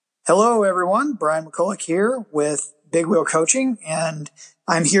Hello, everyone. Brian McCulloch here with Big Wheel Coaching, and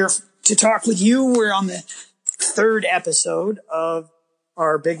I'm here to talk with you. We're on the third episode of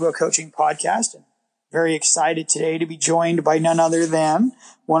our Big Wheel Coaching podcast, and very excited today to be joined by none other than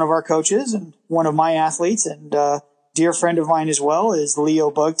one of our coaches and one of my athletes, and dear friend of mine as well, is Leo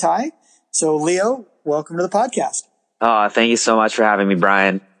Bugtai. So, Leo, welcome to the podcast. Thank you so much for having me,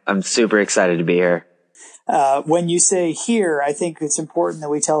 Brian. I'm super excited to be here. When you say here, I think it's important that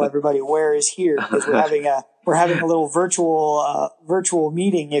we tell everybody where is here, because we're having a little virtual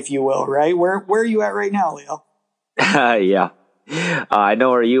meeting, if you will, right? Where are you at right now, Leo? Yeah. I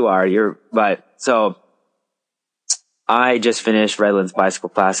know where you are. So I just finished Redlands Bicycle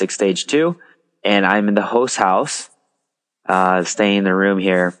Classic Stage 2, and I'm in the host house, staying in the room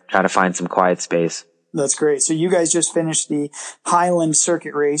here, trying to find some quiet space. That's great. So you guys just finished the Highland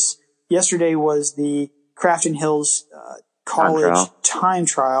Circuit race. Yesterday was the Crafton Hills College time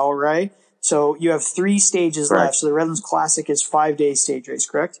trial, right? So you have 3 stages left. So the Redlands Classic is 5-day stage race,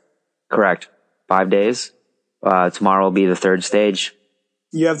 correct? Correct. 5 days. Tomorrow will be the 3rd stage.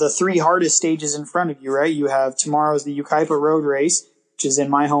 You have the 3 hardest stages in front of you, right? You have tomorrow's the Yucaipa Road Race, which is in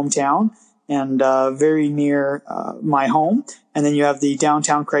my hometown and very near my home. And then you have the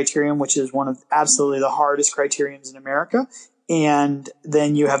Downtown Criterium, which is one of absolutely the hardest criteriums in America. And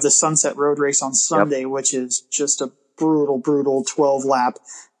then you have the Sunset Road Race on Sunday, which is just a brutal 12-lap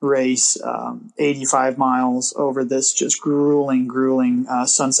race, 85 miles over this just grueling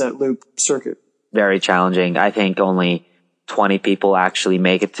Sunset Loop circuit. Very challenging. I think only 20 people actually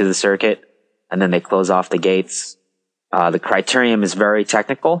make it to the circuit, and then they close off the gates. The criterium is very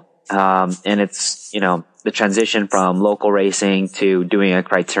technical, and it's, the transition from local racing to doing a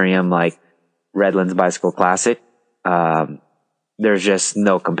criterium like Redlands Bicycle Classic. There's just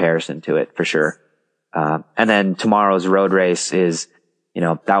no comparison to it for sure. And then tomorrow's road race is,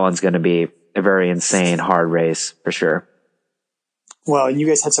 that one's going to be a very insane, hard race for sure. Well, and you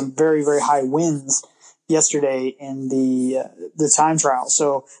guys had some very, very high wins yesterday in the time trial.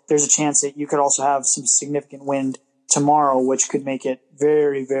 So there's a chance that you could also have some significant wind tomorrow, which could make it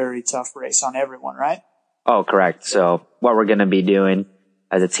very, very tough race on everyone, right? Oh, correct. So what we're going to be doing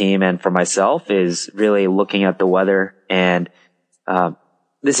as a team and for myself is really looking at the weather, and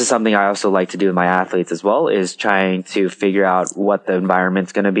this is something I also like to do with my athletes as well, is trying to figure out what the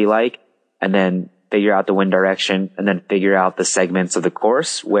environment's going to be like, and then figure out the wind direction, and then figure out the segments of the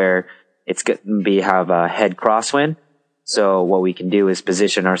course where it's going to have a head crosswind. So what we can do is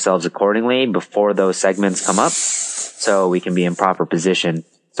position ourselves accordingly before those segments come up, so we can be in proper position,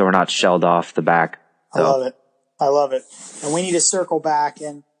 so we're not shelled off the back. So. I love it. And we need to circle back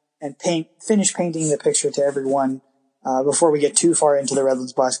and finish painting the picture to everyone before we get too far into the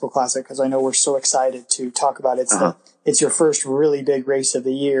Redlands Bicycle Classic, because I know we're so excited to talk about it. It's your first really big race of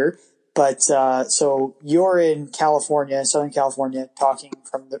the year. But so you're in California, Southern California, talking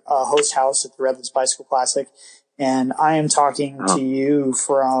from the host house at the Redlands Bicycle Classic, and I am talking to you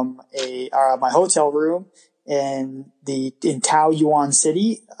from my hotel room in Taoyuan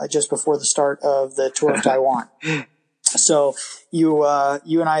City, just before the start of the Tour de Taiwan. So you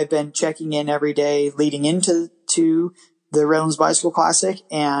and I have been checking in every day leading into the Redlands Bicycle Classic,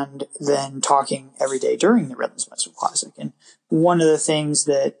 and then talking every day during the Redlands Bicycle Classic. And one of the things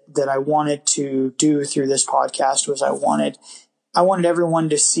that I wanted to do through this podcast was I wanted everyone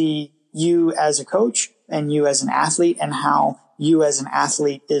to see you as a coach and you as an athlete, and how you as an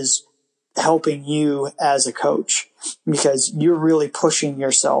athlete is helping you as a coach, because you're really pushing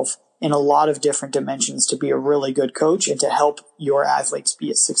yourself in a lot of different dimensions to be a really good coach and to help your athletes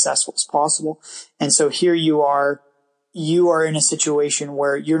be as successful as possible. And so here you are in a situation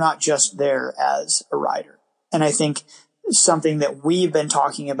where you're not just there as a rider. And I think something that we've been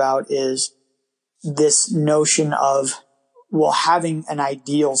talking about is this notion of, having an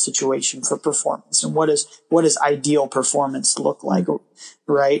ideal situation for performance, and what does ideal performance look like,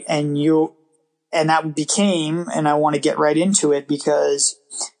 right? And that became, and I want to get right into it, because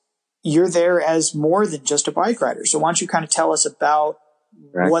you're there as more than just a bike rider. So why don't you kind of tell us about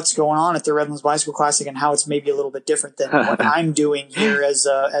what's going on at the Redlands Bicycle Classic, and how it's maybe a little bit different than what I'm doing here as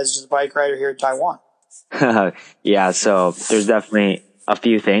just a bike rider here in Taiwan. Yeah, so there's definitely a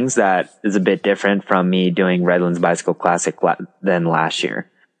few things that is a bit different from me doing Redlands Bicycle Classic than last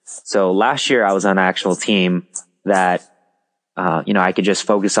year. So last year I was on an actual team that, I could just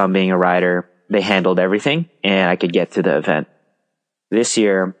focus on being a rider. They handled everything, and I could get to the event. This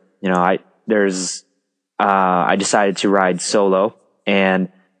year, I decided to ride solo,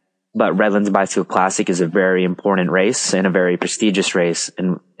 but Redlands Bicycle Classic is a very important race and a very prestigious race,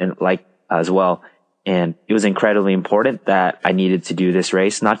 and as well. And it was incredibly important that I needed to do this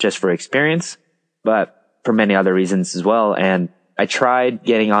race, not just for experience, but for many other reasons as well. And I tried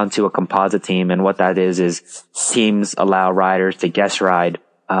getting onto a composite team. And what that is teams allow riders to guest ride,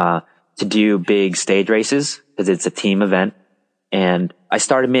 to do big stage races because it's a team event. And I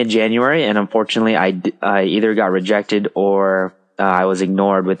started mid-January, and unfortunately I either got rejected or I was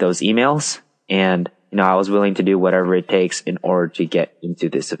ignored with those emails. And, I was willing to do whatever it takes in order to get into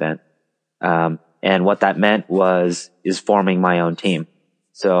this event. And what that meant is forming my own team.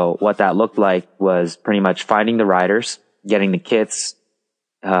 So what that looked like was pretty much finding the riders, getting the kits,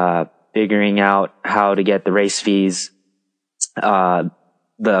 figuring out how to get the race fees,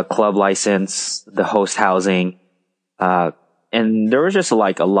 the club license, the host housing, and there was just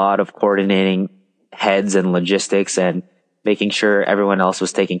like a lot of coordinating heads and logistics and making sure everyone else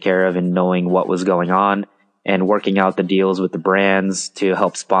was taken care of and knowing what was going on and working out the deals with the brands to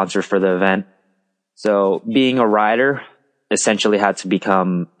help sponsor for the event. So being a rider essentially had to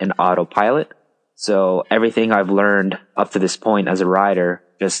become an autopilot. So everything I've learned up to this point as a rider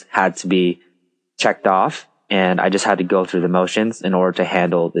just had to be checked off, and I just had to go through the motions in order to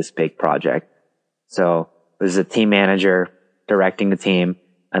handle this big project. So it was a team manager directing the team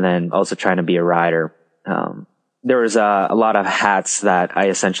and then also trying to be a rider. There was a lot of hats that I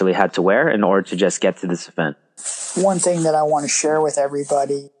essentially had to wear in order to just get to this event. One thing that I want to share with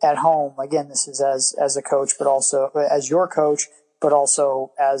everybody at home, again, this is as a coach, but also as your coach, but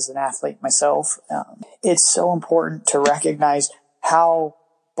also as an athlete myself. It's so important to recognize how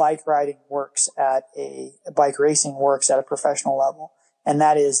bike riding works bike racing works at a professional level. And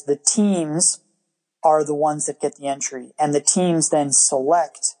that is the teams are the ones that get the entry, and the teams then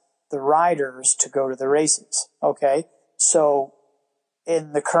select the riders to go to the races. Okay. So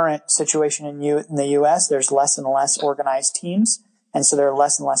in the current situation in the US, there's less and less organized teams. And so there are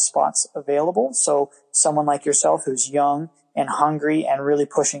less and less spots available. So someone like yourself who's young and hungry and really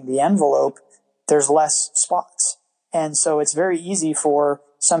pushing the envelope, there's less spots. And so it's very easy for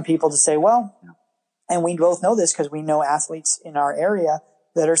some people to say, well, and we both know this because we know athletes in our area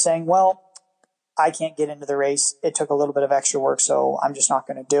that are saying, well, I can't get into the race. It took a little bit of extra work, so I'm just not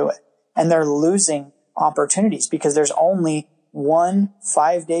going to do it. And they're losing opportunities because there's only one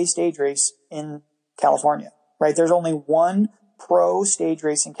 5-day stage race in California, right? There's only one pro stage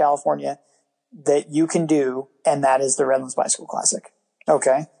race in California that you can do, and that is the Redlands Bicycle Classic.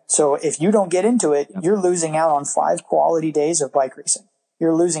 Okay. So if you don't get into it, you're losing out on 5 quality days of bike racing.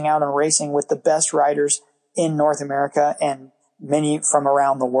 You're losing out on racing with the best riders in North America and many from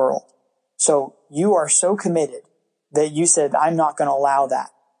around the world. So you are so committed that you said, I'm not going to allow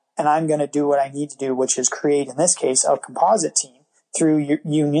that. And I'm going to do what I need to do, which is create, in this case, a composite team through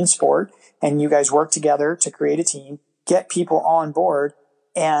Union Sport. And you guys work together to create a team, get people on board.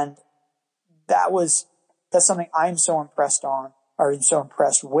 And that's something I'm so impressed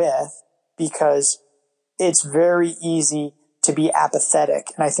with, because it's very easy to be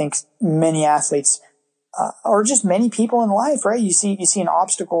apathetic. And I think many athletes, or just many people in life, right? You see an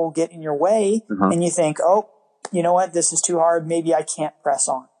obstacle get in your way, and you think, oh, you know what? This is too hard. Maybe I can't press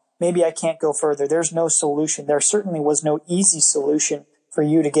on. Maybe I can't go further. There's no solution. There certainly was no easy solution for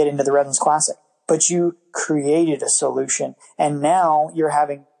you to get into the Redlands Classic, but you created a solution. And now you're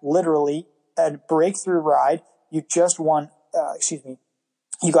having literally a breakthrough ride. You just won,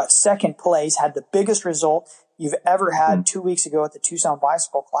 you got second place, had the biggest result you've ever had 2 weeks ago at the Tucson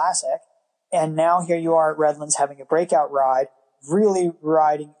Bicycle Classic. And now here you are at Redlands having a breakout ride, really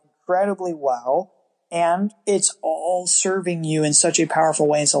riding incredibly well. And it's all serving you in such a powerful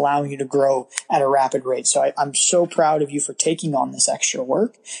way. It's allowing you to grow at a rapid rate. So I'm so proud of you for taking on this extra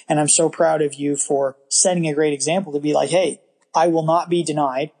work. And I'm so proud of you for setting a great example to be like, hey, I will not be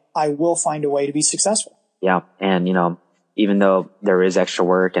denied. I will find a way to be successful. Yeah. And, even though there is extra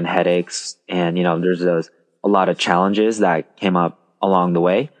work and headaches and, there's a lot of challenges that came up along the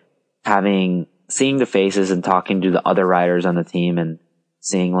way, seeing the faces and talking to the other riders on the team and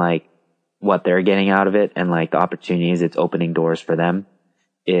seeing like what they're getting out of it and like the opportunities it's opening doors for them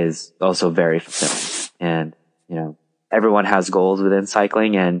is also very fulfilling. And, everyone has goals within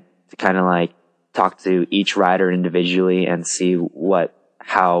cycling, and to kind of like talk to each rider individually and see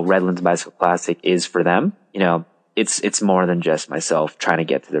how Redlands Bicycle Classic is for them. It's more than just myself trying to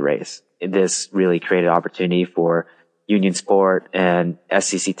get to the race. This really created opportunity for Union Sport and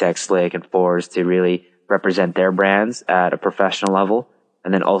SCC Tech Slick and Force to really represent their brands at a professional level,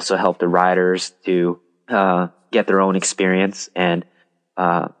 and then also help the riders to get their own experience and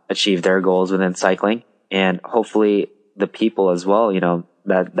achieve their goals within cycling. And hopefully the people as well,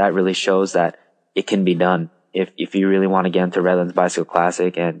 that really shows that it can be done. If you really want to get into Redlands Bicycle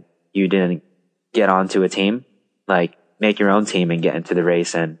Classic and you didn't get onto a team, like make your own team and get into the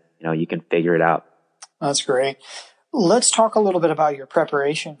race, and you can figure it out. That's great. Let's talk a little bit about your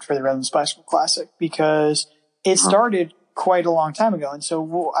preparation for the Redlands Bicycle Classic, because it started quite a long time ago. And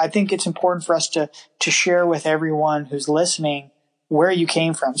so I think it's important for us to share with everyone who's listening where you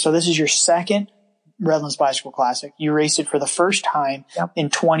came from. So this is your second Redlands Bicycle Classic. You raced it for the first time in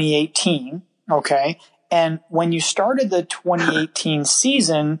 2018. Okay. And when you started the 2018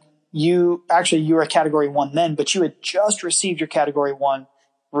 season, you were a Category 1 then, but you had just received your Category 1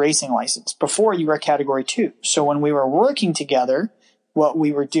 racing license. Before, you were a Category 2. So when we were working together, what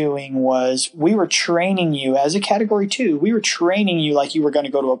we were doing was we were training you as a Category 2. We were training you like you were going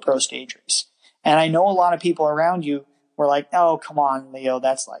to go to a pro stage race. And I know a lot of people around you were like, oh, come on, Leo,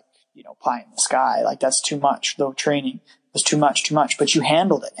 that's like, pie in the sky. Like, that's too much. The training was too much. But you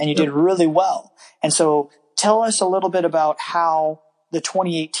handled it and you did really well. And so tell us a little bit about how the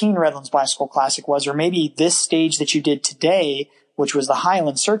 2018 Redlands Bicycle Classic was, or maybe this stage that you did today, which was the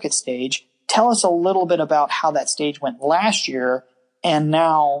Highland Circuit stage. Tell us a little bit about how that stage went last year and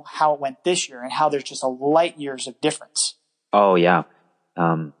now how it went this year, and how there's just a light years of difference. Oh, yeah.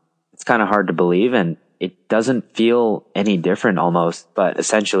 It's kind of hard to believe, and it doesn't feel any different almost. But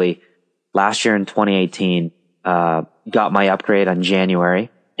essentially, last year in 2018, got my upgrade on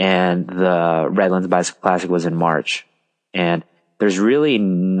January, and the Redlands Bicycle Classic was in March. And there's really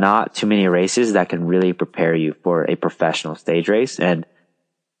not too many races that can really prepare you for a professional stage race. And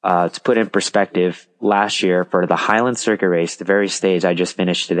to put in perspective, last year for the Highland Circuit race, the very stage I just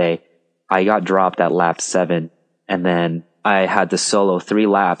finished today, I got dropped at lap 7, and then I had to solo 3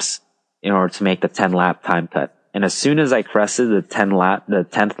 laps in order to make the 10-lap time cut. And as soon as I crested the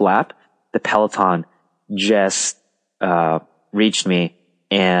 10th lap, the peloton just reached me,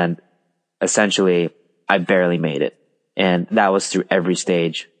 and essentially I barely made it. And that was through every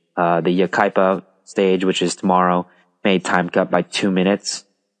stage. The Yakaipa stage, which is tomorrow, made time cut by 2 minutes.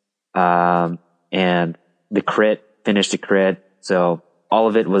 And the crit, finished the crit. So all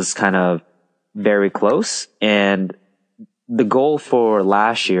of it was kind of very close. And the goal for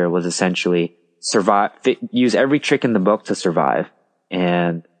last year was essentially use every trick in the book to survive.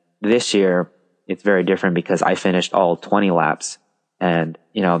 And this year it's very different because I finished all 20 laps. And,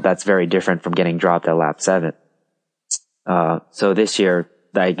 that's very different from getting dropped at lap 7. So this year,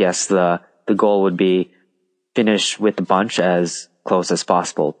 I guess the goal would be finish with the bunch as close as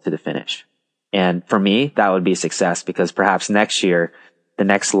possible to the finish. And for me, that would be success, because perhaps next year, the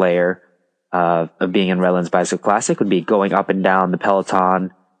next layer of being in Redlands Bicycle Classic would be going up and down the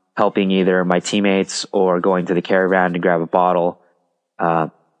peloton, helping either my teammates or going to the caravan to grab a bottle.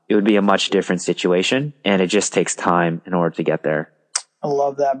 It would be a much different situation, and it just takes time in order to get there. I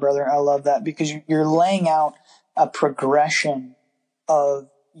love that, brother. I love that, because you're laying out a progression of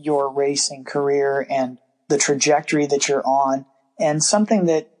your racing career and the trajectory that you're on, and something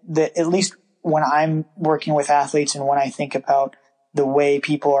that at least when I'm working with athletes and when I think about the way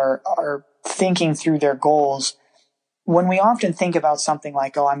people are thinking through their goals, when we often think about something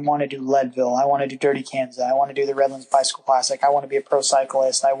like, oh, I want to do Leadville, I want to do Dirty Kansas, I want to do the Redlands Bicycle Classic, I want to be a pro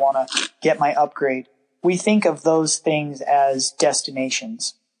cyclist, I want to get my upgrade. We think of those things as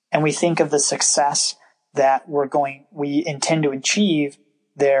destinations, and we think of the success that we intend to achieve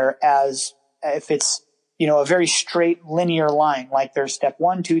there as if it's, a very straight linear line, like there's step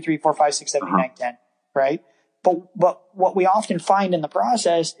 1, 2, 3, 4, 5, 6, 7, 8, 9, 10, right? But what we often find in the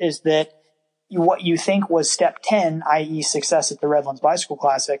process is that what you think was step 10, i.e. success at the Redlands Bicycle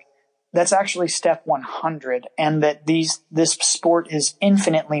Classic, that's actually step 100, and that this sport is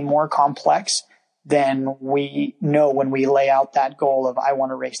infinitely more complex than we know when we lay out that goal of, I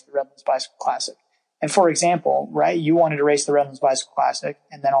want to race the Redlands Bicycle Classic. And for example, right, you wanted to race the Redlands Bicycle Classic,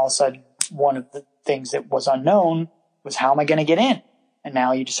 and then all of a sudden, one of the things that was unknown was, how am I going to get in? And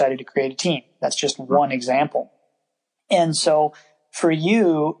now you decided to create a team. That's just one example. And so for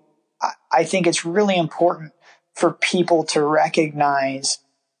you, I think it's really important for people to recognize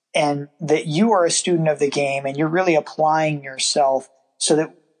and that you are a student of the game, and you're really applying yourself so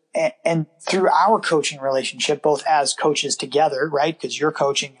that, and through our coaching relationship, both as coaches together, right? Because you're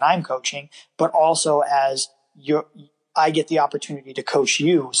coaching and I'm coaching, but also as I get the opportunity to coach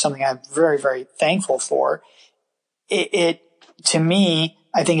you, something I'm very, very thankful for. To me,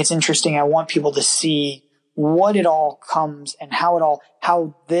 I think it's interesting. I want people to see what it all comes and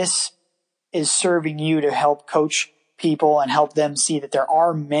how this is serving you to help coach people and help them see that there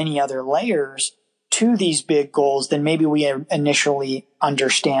are many other layers to these big goals than maybe we initially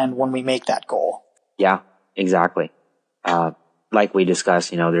understand when we make that goal. Yeah, exactly. Like we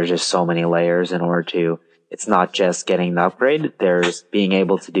discussed, there's just so many layers in order to, it's not just getting the upgrade. There's being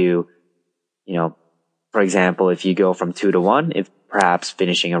able to do you know, for example, if you go from 2 to 1, if perhaps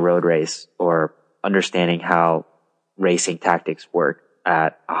finishing a road race or understanding how racing tactics work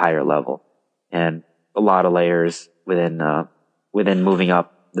at a higher level, and a lot of layers within moving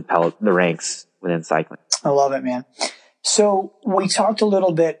up the ranks within cycling. I love it, man. So we talked a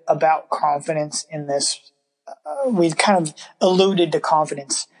little bit about confidence in this. We kind of alluded to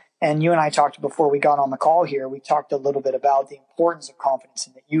confidence, and you and I talked before we got on the call here. We talked a little bit about the importance of confidence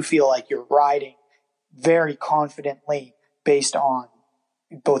and that you feel like you're riding very confidently based on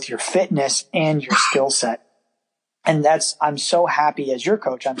both your fitness and your skill set. And I'm so happy as your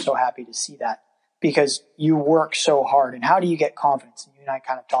coach. I'm so happy to see that because you work so hard. And how do you get confidence? And you and I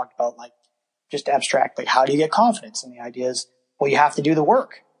kind of talked about like just abstractly, how do you get confidence? And the idea is, well, you have to do the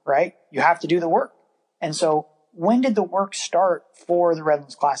work, right? You have to do the work. And so when did the work start for the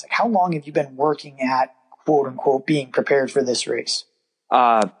Redlands Classic? How long have you been working at, quote unquote, being prepared for this race?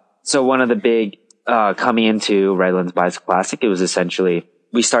 So one of the big, coming into Redlands Bicycle Classic, it was essentially,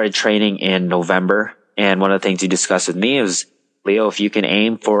 we started training in November. And one of the things you discussed with me is, Leo, if you can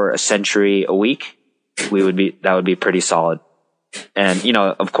aim for a century a week, that would be pretty solid. And, you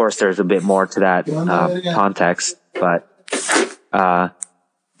know, of course, there's a bit more to that context, but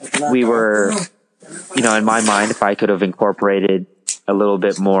we were, you know, in my mind, if I could have incorporated a little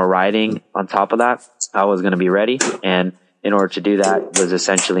bit more riding on top of that, I was going to be ready. And in order to do that was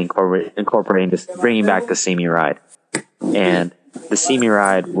essentially incorporating this, bringing back the semi ride. And the semi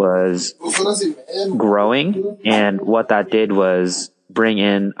ride was growing, and what that did was bring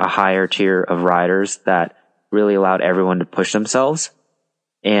in a higher tier of riders that really allowed everyone to push themselves.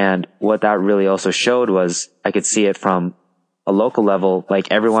 And what that really also showed was, I could see it from a local level,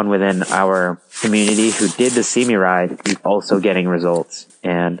 like everyone within our community who did the semi ride is also getting results.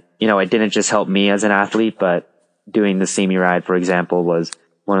 And, you know, it didn't just help me as an athlete, but doing the semi ride, for example, was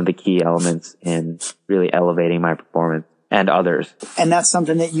one of the key elements in really elevating my performance and others. And that's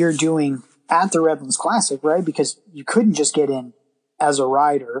something that you're doing at the Redlands Classic, right? Because you couldn't just get in as a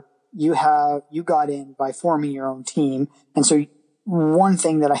rider. You got in by forming your own team. And so one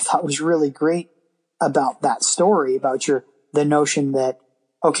thing that I thought was really great about that story, about the notion that,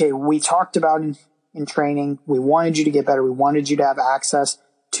 okay, we talked about in training, we wanted you to get better. We wanted you to have access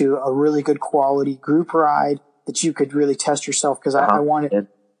to a really good quality group ride that you could really test yourself. Cause I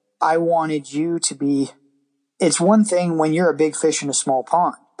wanted you to be, it's one thing when you're a big fish in a small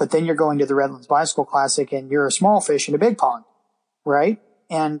pond, but then you're going to the Redlands Bicycle Classic and you're a small fish in a big pond, right?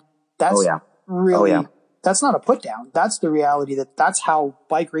 And that's that's not a put down. That's the reality that's how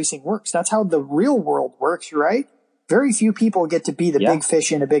bike racing works. That's how the real world works, right? Very few people get to be the big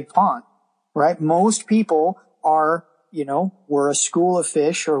fish in a big pond, right? Most people are, you know, we're a school of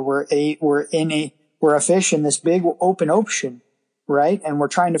fish, or we're a fish in this big open ocean, right? And we're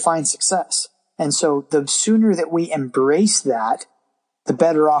trying to find success. And so the sooner that we embrace that, the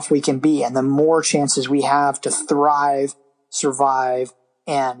better off we can be, and the more chances we have to thrive, survive,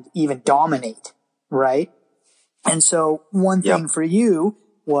 and even dominate, right? And so one thing for you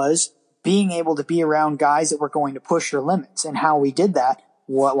was being able to be around guys that were going to push your limits. And how we did that,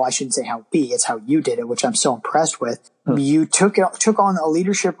 well, I shouldn't say it's how you did it, which I'm so impressed with. You took on a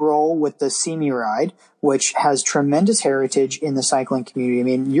leadership role with the semi ride, which has tremendous heritage in the cycling community. I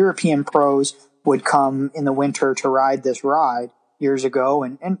mean, European pros would come in the winter to ride this ride years ago.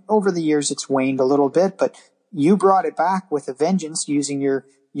 And over the years, it's waned a little bit, but you brought it back with a vengeance, using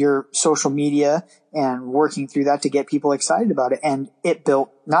your social media and working through that to get people excited about it. And it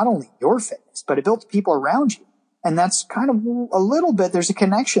built not only your fitness, but it built the people around you. And that's kind of a little bit, there's a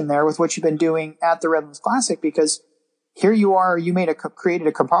connection there with what you've been doing at the Redlands Classic, because here you are, you created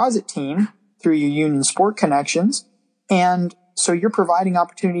a composite team through your union sport connections. And so you're providing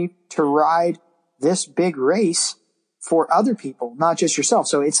opportunity to ride this big race for other people, not just yourself.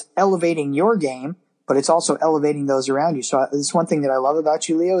 So it's elevating your game, but it's also elevating those around you. So it's one thing that I love about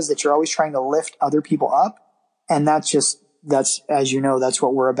you, Leo, is that you're always trying to lift other people up. And that's, as you know, that's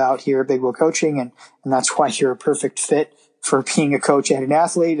what we're about here at Big Wheel Coaching. And that's why you're a perfect fit for being a coach and an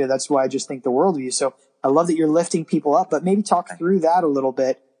athlete. And that's why I just think the world of you. So I love that you're lifting people up, but maybe talk through that a little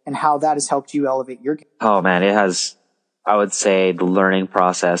bit and how that has helped you elevate your game. Oh man, it has, I would say, the learning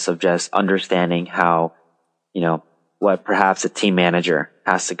process of just understanding how, you know, what perhaps a team manager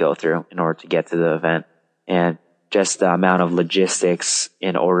has to go through in order to get to the event, and just the amount of logistics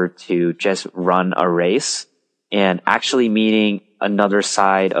in order to just run a race, and actually meeting another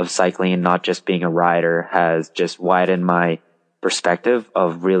side of cycling and not just being a rider has just widened my perspective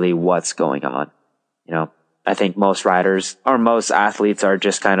of really what's going on. You know, I think most riders or most athletes are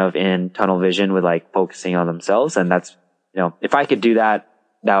just kind of in tunnel vision with like focusing on themselves. And that's, you know, if I could do that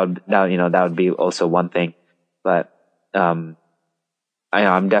that would be also one thing. But,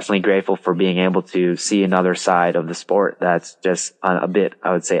 I'm definitely grateful for being able to see another side of the sport that's just a bit,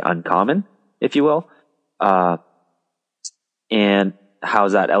 I would say, uncommon, if you will. And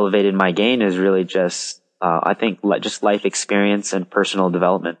how's that elevated my game is really just, I think just life experience and personal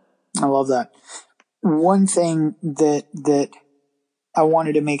development. I love that. One thing that I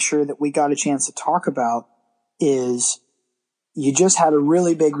wanted to make sure that we got a chance to talk about is you just had a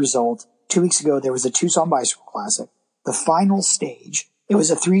really big result. 2 weeks ago, there was a Tucson Bicycle Classic. The final stage, it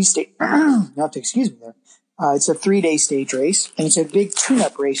was a 3-stage, not to excuse me there. It's a 3-day stage race, and it's a big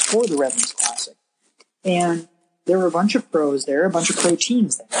tune-up race for the Redlands Classic. And there were a bunch of pros there, a bunch of pro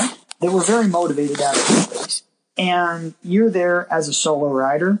teams there that were very motivated out of this race. And you're there as a solo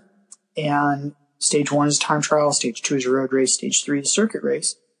rider, and stage 1 is time trial, stage 2 is a road race, stage 3 is a circuit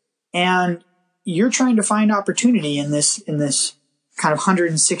race. And you're trying to find opportunity in this kind of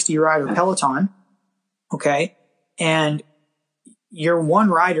 160 rider peloton. Okay. And you're one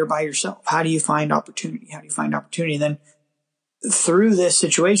rider by yourself. How do you find opportunity? Then through this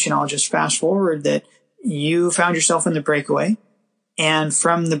situation, I'll just fast forward that you found yourself in the breakaway. And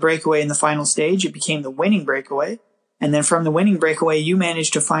from the breakaway in the final stage, it became the winning breakaway. And then from the winning breakaway, you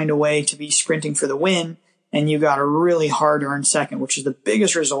managed to find a way to be sprinting for the win. And you got a really hard-earned second, which is the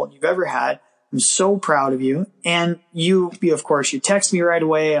biggest result you've ever had. I'm so proud of you. And you text me right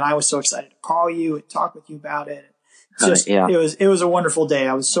away, and I was so excited to call you and talk with you about it. It was a wonderful day.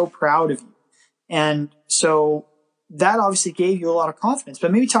 I was so proud of you. And so that obviously gave you a lot of confidence,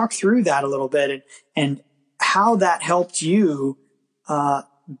 but maybe talk through that a little bit and how that helped you,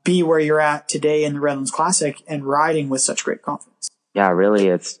 be where you're at today in the Redlands Classic and riding with such great confidence. Yeah, really,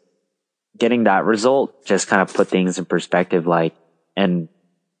 it's getting that result just kind of put things in perspective, and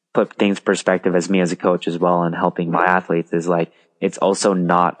put things in perspective as me as a coach as well, and helping my athletes is it's also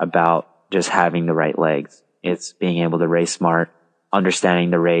not about just having the right legs. It's being able to race smart, understanding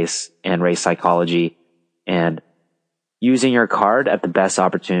the race and race psychology, and using your card at the best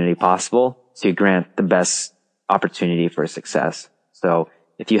opportunity possible to grant the best opportunity for success. So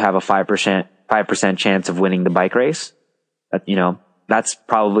if you have a 5% chance of winning the bike race, that's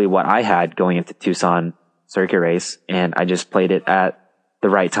probably what I had going into Tucson circuit race. And I just played it at the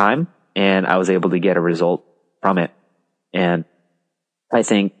right time, and I was able to get a result from it. And I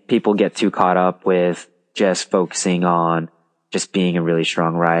think people get too caught up with just focusing on just being a really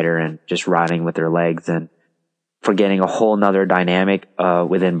strong rider and just riding with their legs, and forgetting a whole nother dynamic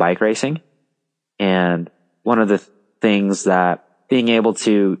within bike racing. And one of the things that being able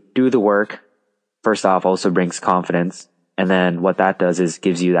to do the work, first off, also brings confidence. And then what that does is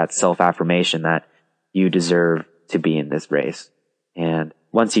gives you that self-affirmation that you deserve to be in this race. And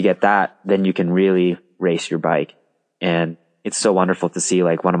once you get that, then you can really race your bike. And it's so wonderful to see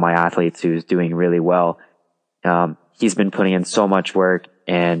one of my athletes who's doing really well. He's been putting in so much work,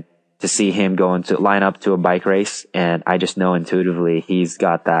 and to see him line up to a bike race, and I just know intuitively he's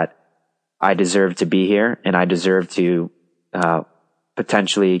got that I deserve to be here, and I deserve to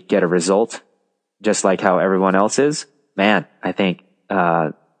potentially get a result just like how everyone else is. Man, I think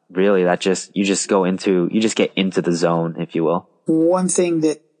really that you just get into the zone, if you will. One thing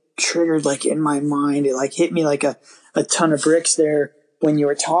that triggered in my mind, it hit me like a ton of bricks there when you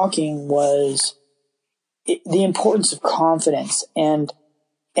were talking, was the importance of confidence and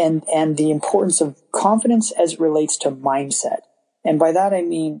the importance of confidence as it relates to mindset. And by that I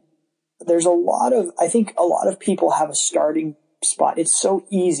mean I think a lot of people have a starting spot. It's so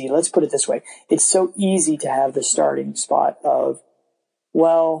easy. Let's put it this way. It's so easy to have the starting spot of,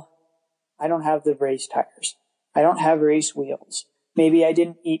 well, I don't have the race tires. I don't have race wheels. Maybe I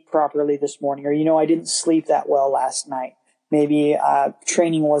didn't eat properly this morning, or, I didn't sleep that well last night. Maybe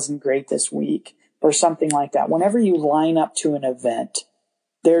training wasn't great this week, or something like that. Whenever you line up to an event,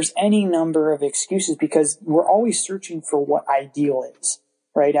 there's any number of excuses, because we're always searching for what ideal is,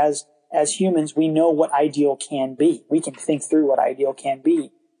 right? As humans, we know what ideal can be. We can think through what ideal can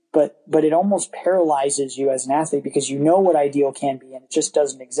be, but it almost paralyzes you as an athlete, because you know what ideal can be and it just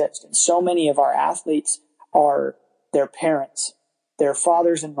doesn't exist. And so many of our athletes are their parents, their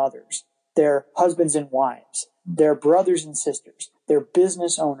fathers and mothers, their husbands and wives, their brothers and sisters, their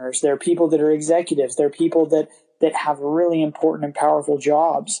business owners, their people that are executives, their people that have really important and powerful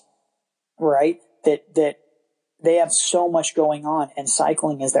jobs, right? That they have so much going on, and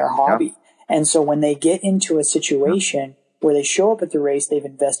cycling is their hobby. Yeah. And so when they get into a situation where they show up at the race, they've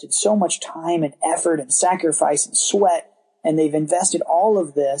invested so much time and effort and sacrifice and sweat, and they've invested all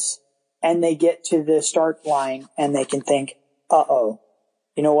of this, and they get to the start line and they can think,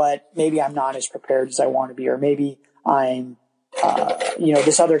 you know what? Maybe I'm not as prepared as I want to be, or maybe I'm,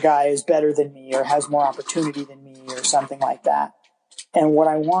 this other guy is better than me or has more opportunity than me or something like that. And what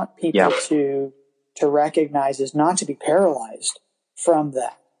I want people to recognize is not to be paralyzed from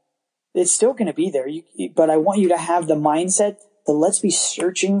that. It's still going to be there, but I want you to have the mindset that let's be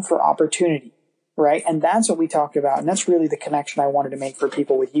searching for opportunity, right? And that's what we talked about. And that's really the connection I wanted to make for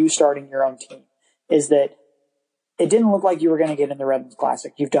people with you starting your own team, is that it didn't look like you were going to get in the Redlands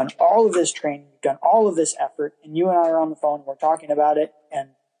Classic. You've done all of this training, you've done all of this effort, and you and I are on the phone and we're talking about it. And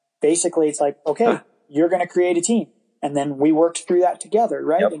basically it's like, okay, you're going to create a team. And then we worked through that together,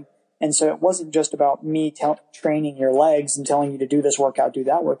 right? Yep. And so it wasn't just about me training your legs and telling you to do this workout, do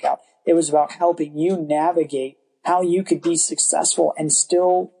that workout. It was about helping you navigate how you could be successful and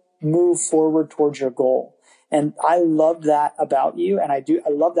still move forward towards your goal. And I loved that about you. And I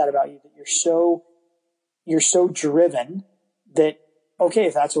love that about you, that you're so driven that, okay,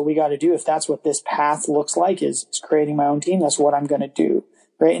 if that's what we got to do, if that's what this path looks like is creating my own team, that's what I'm going to do.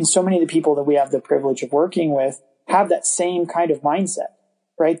 Right. And so many of the people that we have the privilege of working with have that same kind of mindset,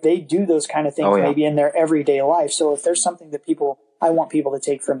 right? They do those kind of things maybe in their everyday life. So if there's something that I want people to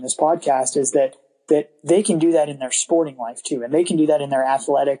take from this podcast is that they can do that in their sporting life too. And they can do that in their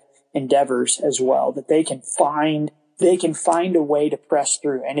athletic endeavors as well, that they can find a way to press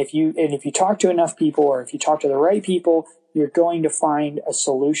through. And if you talk to enough people, or if you talk to the right people, you're going to find a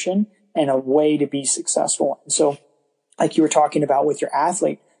solution and a way to be successful. And so, like you were talking about with your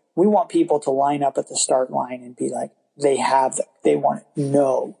athlete, we want people to line up at the start line and be like, they want to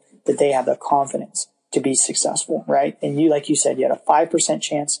know that they have the confidence to be successful, right? And you, like you said, you had a 5%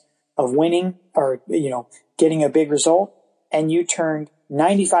 chance of winning or, getting a big result, and you turned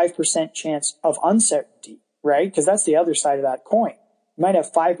 95% chance of uncertainty, right? Because that's the other side of that coin. You might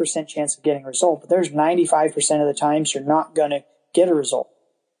have 5% chance of getting a result, but there's 95% of the times you're not going to get a result,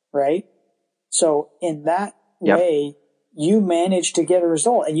 right? So in that way, you managed to get a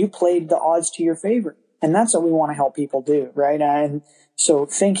result and you played the odds to your favor. And that's what we want to help people do, right? And so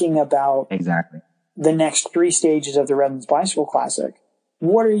thinking about the next 3 stages of the Redlands Bicycle Classic,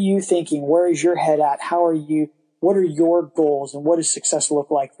 what are you thinking? Where is your head at? What are your goals, and what does success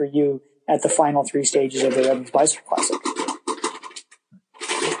look like for you at the final 3 stages of the Redlands Bicycle Classic?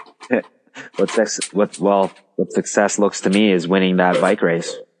 What success looks to me is winning that bike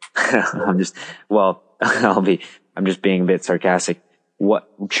race. I'm just being a bit sarcastic.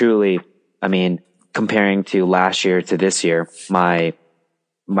 What truly, comparing to last year to this year, my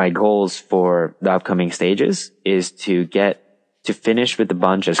goals for the upcoming stages is to finish with the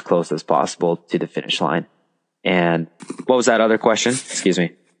bunch as close as possible to the finish line. And what was that other question? Excuse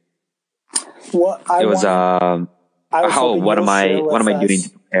me. What am I doing to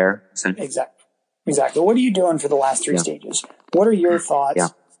prepare? Exactly. What are you doing for the last 3 stages? What are your thoughts? Yeah.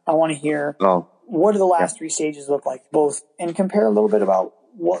 I want to hear what do the last 3 stages look like, both, and compare a little bit about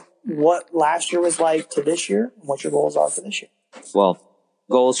what last year was like to this year and what your goals are for this year. Well,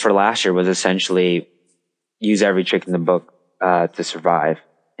 goals for last year was essentially use every trick in the book to survive.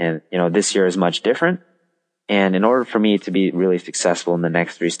 And, this year is much different. And in order for me to be really successful in the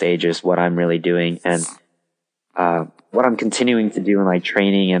next 3 stages, what I'm really doing and what I'm continuing to do in my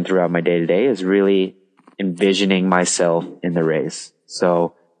training and throughout my day to day is really envisioning myself in the race.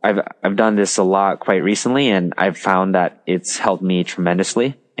 So I've done this a lot quite recently, and I've found that it's helped me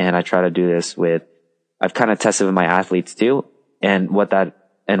tremendously. And I try to do this I've kind of tested with my athletes too. And what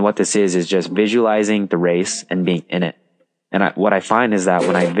this is just visualizing the race and being in it. And what I find is that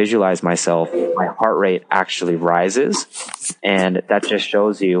when I visualize myself, my heart rate actually rises. And that just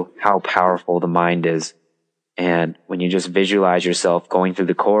shows you how powerful the mind is. And when you just visualize yourself going through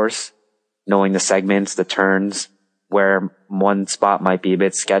the course, knowing the segments, the turns, where one spot might be a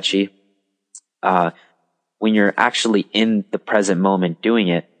bit sketchy, when you're actually in the present moment doing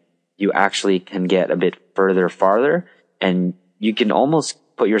it, you actually can get a bit farther, and you can almost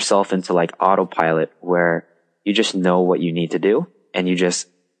put yourself into like autopilot, where you just know what you need to do and you just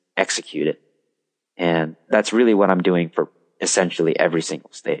execute it. And that's really what I'm doing for essentially every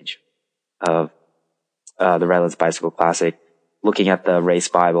single stage of the Redlands Bicycle Classic, looking at the race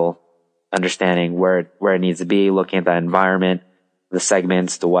Bible, understanding where it needs to be, looking at the environment, the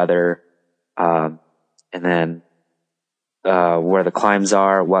segments, the weather, and then where the climbs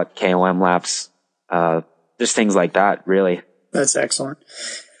are, what KOM laps, just things like that, really. That's excellent.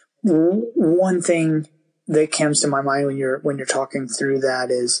 One thing that comes to my mind when you're talking through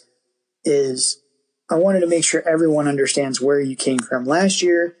that is I wanted to make sure everyone understands where you came from. Last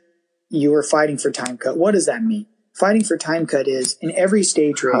year, you were fighting for time cut. What does that mean? Fighting for time cut is in every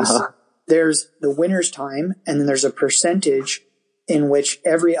stage race, there's the winner's time, and then there's a percentage in which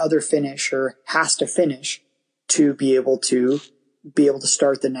every other finisher has to finish to be able to be able to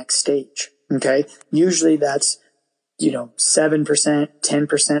start the next stage. Okay. Usually that's, 7%,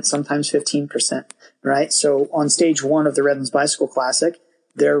 10%, sometimes 15%, right? So on stage 1 of the Redlands Bicycle Classic,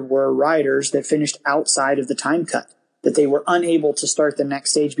 there were riders that finished outside of the time cut, that they were unable to start the next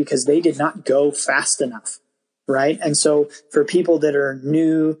stage because they did not go fast enough, right? And so for people that are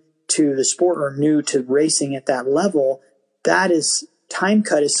new to the sport or new to racing at that level, time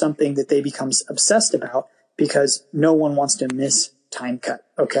cut is something that they become obsessed about because no one wants to miss time cut.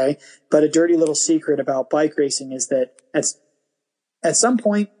 Okay. But a dirty little secret about bike racing is that at some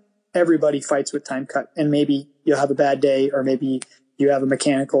point, everybody fights with time cut, and maybe you'll have a bad day, or maybe you have a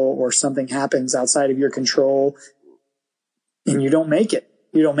mechanical or something happens outside of your control and you don't make it.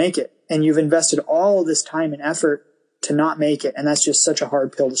 And you've invested all of this time and effort to not make it. And that's just such a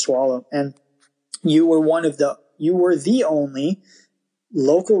hard pill to swallow. And you were the only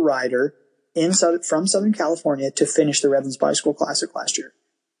local rider from Southern California to finish the Redlands Bicycle Classic last year.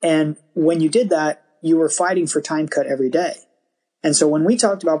 And when you did that, you were fighting for time cut every day. And so when we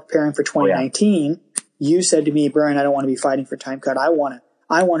talked about preparing for 2019, you said to me, Brian, I don't want to be fighting for time cut. I want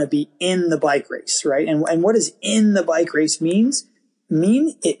to be in the bike race, right? And what does in the bike race mean?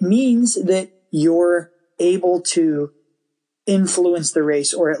 It means that you're able to influence the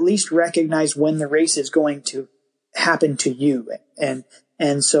race, or at least recognize when the race is going to happen to you.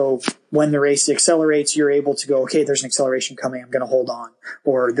 And so when the race accelerates, you're able to go, okay, there's an acceleration coming. I'm going to hold on,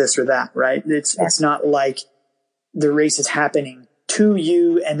 or this or that, right? It's not like the race is happening to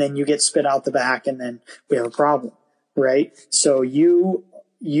you and then you get spit out the back and then we have a problem, right? So you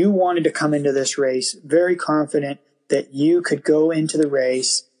wanted to come into this race very confident that you could go into the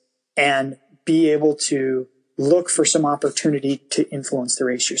race and be able to look for some opportunity to influence the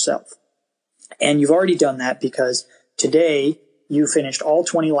race yourself. And you've already done that, because today you finished all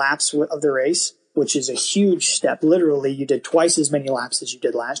 20 laps of the race, which is a huge step. Literally, you did twice as many laps as you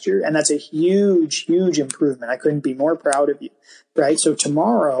did last year. And that's a huge, huge improvement. I couldn't be more proud of you, right? So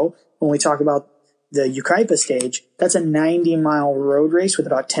tomorrow, when we talk about the Yucaipa stage, that's a 90-mile road race with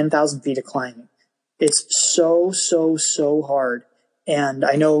about 10,000 feet of climbing. It's so, so, so hard. And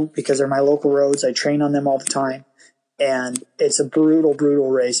I know, because they're my local roads, I train on them all the time. And it's a brutal, brutal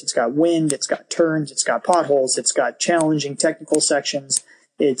race. It's got wind, it's got turns, it's got potholes, it's got challenging technical sections,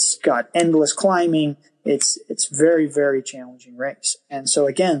 it's got endless climbing. It's very, very challenging race. And so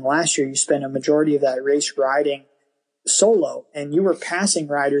again, last year you spent a majority of that race riding solo, and you were passing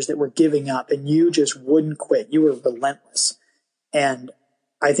riders that were giving up, and you just wouldn't quit. You were relentless. And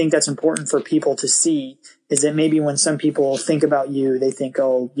I think that's important for people to see, is that maybe when some people think about you, they think,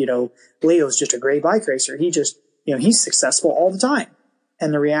 oh, Leo's just a great bike racer. He just, he's successful all the time.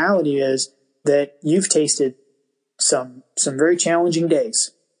 And the reality is that you've tasted some very challenging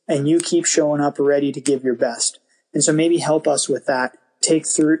days, and you keep showing up ready to give your best. And so maybe help us with that. Take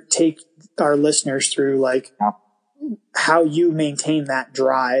our listeners through how you maintain that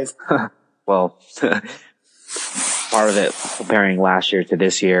drive. Well, part of it, comparing last year to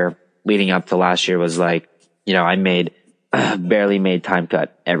this year, leading up to last year, was I barely made time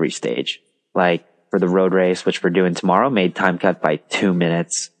cut every stage. Like for the road race, which we're doing tomorrow, made time cut by 2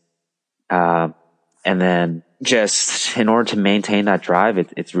 minutes. And then just in order to maintain that drive,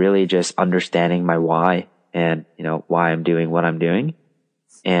 it's really just understanding my why, and, why I'm doing what I'm doing.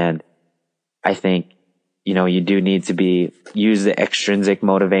 And I think, you do need to use the extrinsic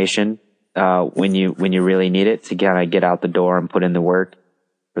motivation, when you really need it to kind of get out the door and put in the work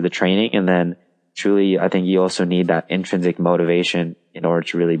for the training. And then truly, I think you also need that intrinsic motivation in order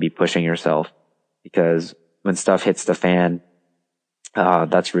to really be pushing yourself, because when stuff hits the fan,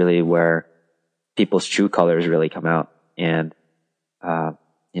 that's really where people's true colors really come out. And,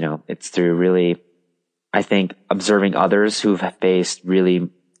 it's through really, I think, observing others who've faced really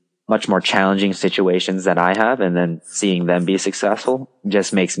much more challenging situations than I have, and then seeing them be successful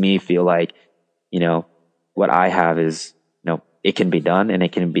just makes me feel like, what I have is, it can be done and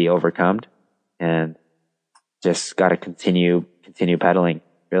it can be overcome, and just got to continue pedaling,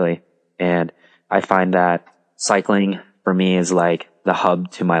 really. And I find that cycling for me is like the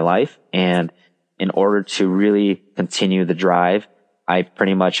hub to my life. And in order to really continue the drive, I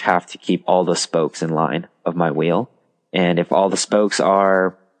pretty much have to keep all the spokes in line of my wheel. And if all the spokes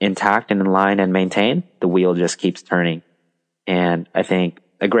are intact and in line and maintained, the wheel just keeps turning. And I think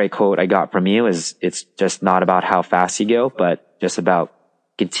a great quote I got from you is, it's just not about how fast you go, but just about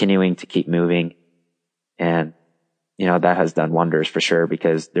continuing to keep moving. And, that has done wonders for sure,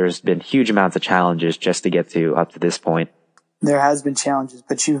 because there's been huge amounts of challenges just to get up to this point. There has been challenges,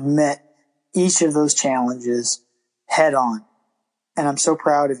 but you've met each of those challenges head on. And I'm so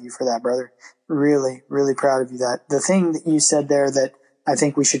proud of you for that, brother. Really, really proud of you. That the thing that you said there that I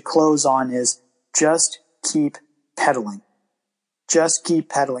think we should close on is just keep pedaling. Just keep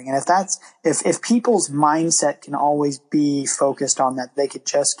pedaling. And if people's mindset can always be focused on that, they could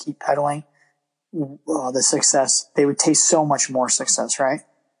just keep pedaling, the success, they would taste so much more success, right?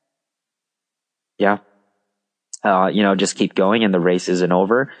 Yeah. Just keep going, and the race isn't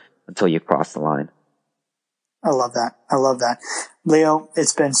over until you cross the line. I love that. I love that. Leo,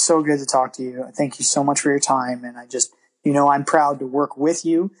 it's been so good to talk to you. Thank you so much for your time. And I'm proud to work with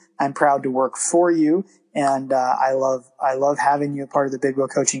you. I'm proud to work for you. And, I love having you a part of the Big Wheel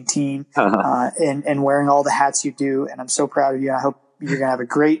coaching team, and wearing all the hats you do. And I'm so proud of you. And I hope you're going to have a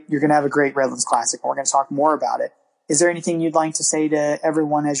great Redlands Classic. And we're going to talk more about it. Is there anything you'd like to say to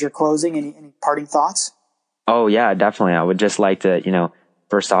everyone as you're closing? Any parting thoughts? Oh yeah, definitely. I would just like to,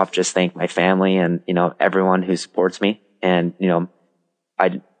 first off, just thank my family and, everyone who supports me. And,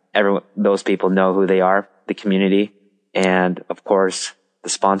 those people know who they are, the community, and of course the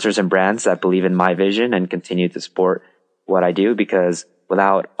sponsors and brands that believe in my vision and continue to support what I do, because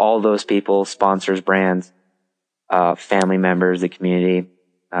without all those people, sponsors, brands, family members, the community,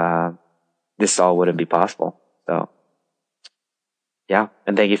 this all wouldn't be possible. So yeah.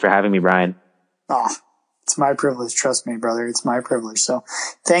 And thank you for having me, Brian. Oh, it's my privilege. Trust me, brother. It's my privilege. So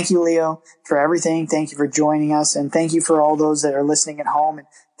thank you, Leo, for everything. Thank you for joining us. And thank you for all those that are listening at home. And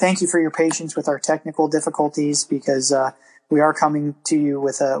thank you for your patience with our technical difficulties, because, we are coming to you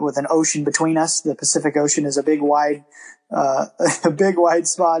with an ocean between us. The Pacific Ocean is a big wide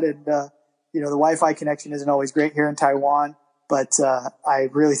spot. And, the Wi-Fi connection isn't always great here in Taiwan. But I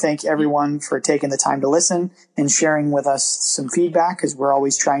really thank everyone for taking the time to listen and sharing with us some feedback, because we're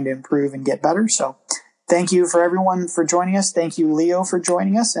always trying to improve and get better. So thank you for everyone for joining us. Thank you, Leo, for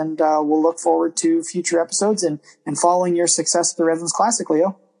joining us. And we'll look forward to future episodes and following your success at the Redlands Classic,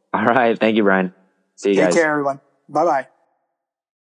 Leo. All right. Thank you, Brian. See you guys. Take care, everyone. Bye-bye.